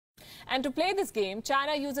And to play this game,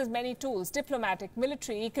 China uses many tools: diplomatic,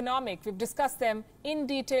 military, economic. We've discussed them in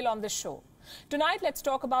detail on this show. Tonight, let's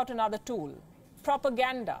talk about another tool: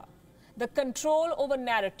 propaganda, the control over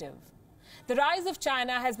narrative. The rise of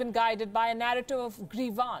China has been guided by a narrative of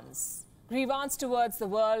grievance towards the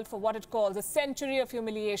world for what it calls a century of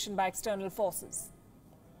humiliation by external forces.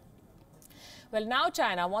 Well, now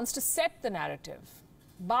China wants to set the narrative,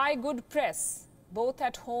 buy good press, both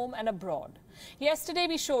at home and abroad. Yesterday,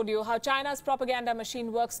 we showed you how China's propaganda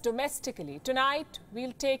machine works domestically. Tonight,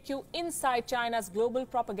 we'll take you inside China's global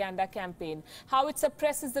propaganda campaign, how it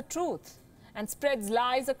suppresses the truth and spreads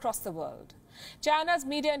lies across the world. China's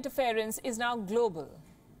media interference is now global,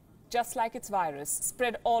 just like its virus,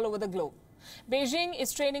 spread all over the globe. Beijing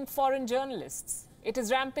is training foreign journalists. It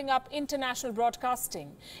is ramping up international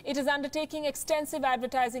broadcasting. It is undertaking extensive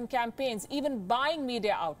advertising campaigns, even buying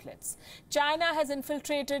media outlets. China has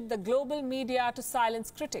infiltrated the global media to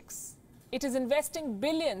silence critics. It is investing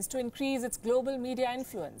billions to increase its global media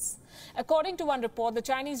influence. According to one report, the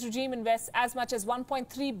Chinese regime invests as much as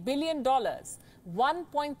 $1.3 billion,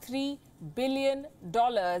 $1.3 billion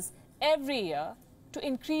every year to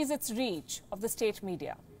increase its reach of the state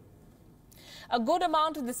media. A good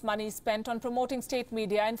amount of this money is spent on promoting state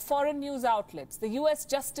media and foreign news outlets. The U.S.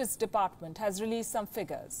 Justice Department has released some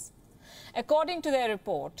figures. According to their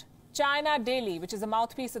report, China Daily, which is a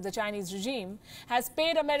mouthpiece of the Chinese regime, has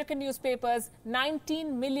paid American newspapers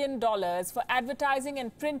 $19 million for advertising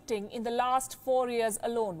and printing in the last 4 years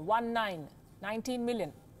alone. 19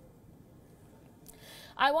 million.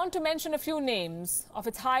 I want to mention a few names of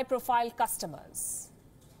its high-profile customers.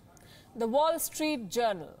 The Wall Street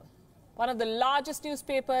Journal, one of the largest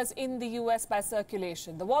newspapers in the U.S. by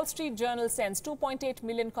circulation. The Wall Street Journal sends 2.8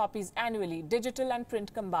 million copies annually, digital and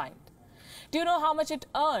print combined. Do you know how much it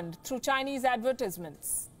earned through Chinese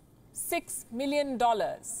advertisements? $6 million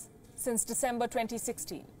since December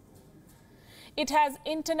 2016. It has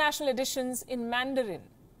international editions in Mandarin.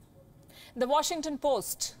 The Washington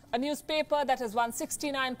Post, a newspaper that has won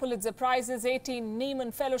 69 Pulitzer Prizes, 18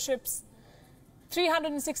 Nieman Fellowships,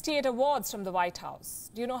 368 awards from the White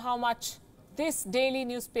House. Do you know how much this daily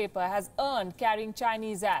newspaper has earned carrying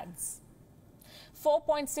Chinese ads?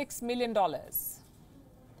 $4.6 million.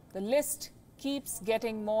 The list keeps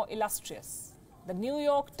getting more illustrious. The New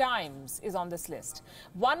York Times is on this list.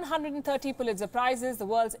 130 Pulitzer Prizes, the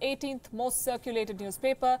world's 18th most circulated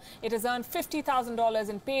newspaper. It has earned $50,000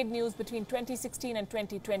 in paid news between 2016 and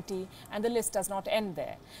 2020, and the list does not end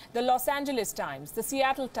there. The Los Angeles Times, the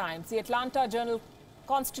Seattle Times, the Atlanta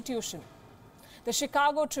Journal-Constitution, the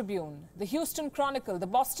Chicago Tribune, the Houston Chronicle, the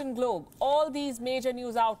Boston Globe, all these major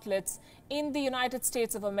news outlets in the United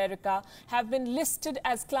States of America have been listed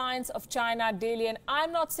as clients of China Daily. And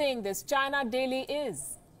I'm not saying this, China Daily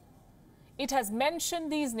is. It has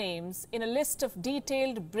mentioned these names in a list of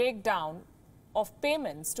detailed breakdown of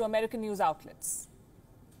payments to American news outlets.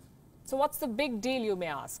 So what's the big deal, you may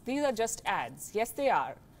ask? These are just ads. Yes, they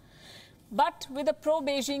are. But with a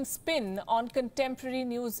pro-Beijing spin on contemporary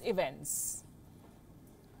news events.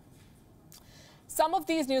 Some of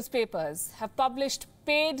these newspapers have published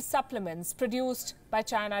paid supplements produced by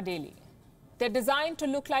China Daily. They're designed to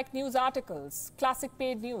look like news articles, classic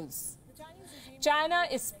paid news. China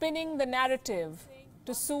is spinning the narrative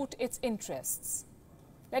to suit its interests.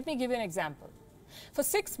 Let me give you an example. For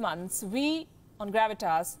 6 months, we on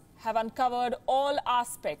Gravitas have uncovered all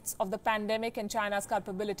aspects of the pandemic and China's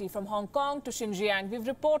culpability from Hong Kong to Xinjiang. We've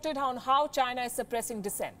reported on how China is suppressing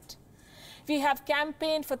dissent. We have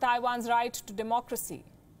campaigned for Taiwan's right to democracy.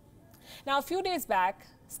 Now, a few days back,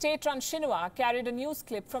 state-run Xinhua carried a news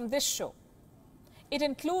clip from this show. It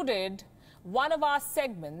included one of our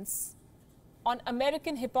segments on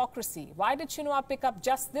American hypocrisy. Why did Xinhua pick up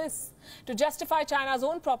just this? To justify China's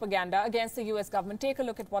own propaganda against the U.S. government. Take a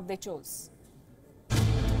look at what they chose.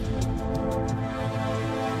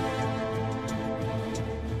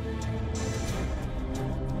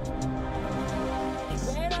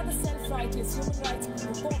 Righteous human rights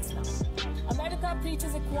reports now. America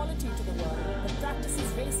preaches equality to the world, but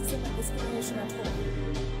practices racism and discrimination at home.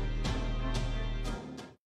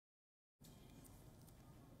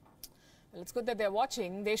 Well, it's good that they're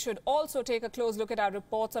watching. They should also take a close look at our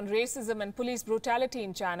reports on racism and police brutality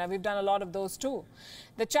in China. We've done a lot of those too.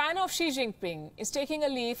 The China of Xi Jinping is taking a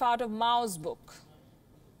leaf out of Mao's book.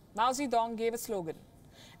 Mao Zedong gave a slogan: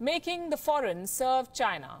 making the foreign serve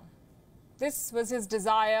China. This was his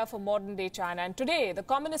desire for modern-day China. And today, the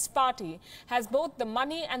Communist Party has both the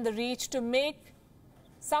money and the reach to make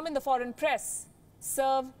some in the foreign press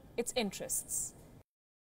serve its interests.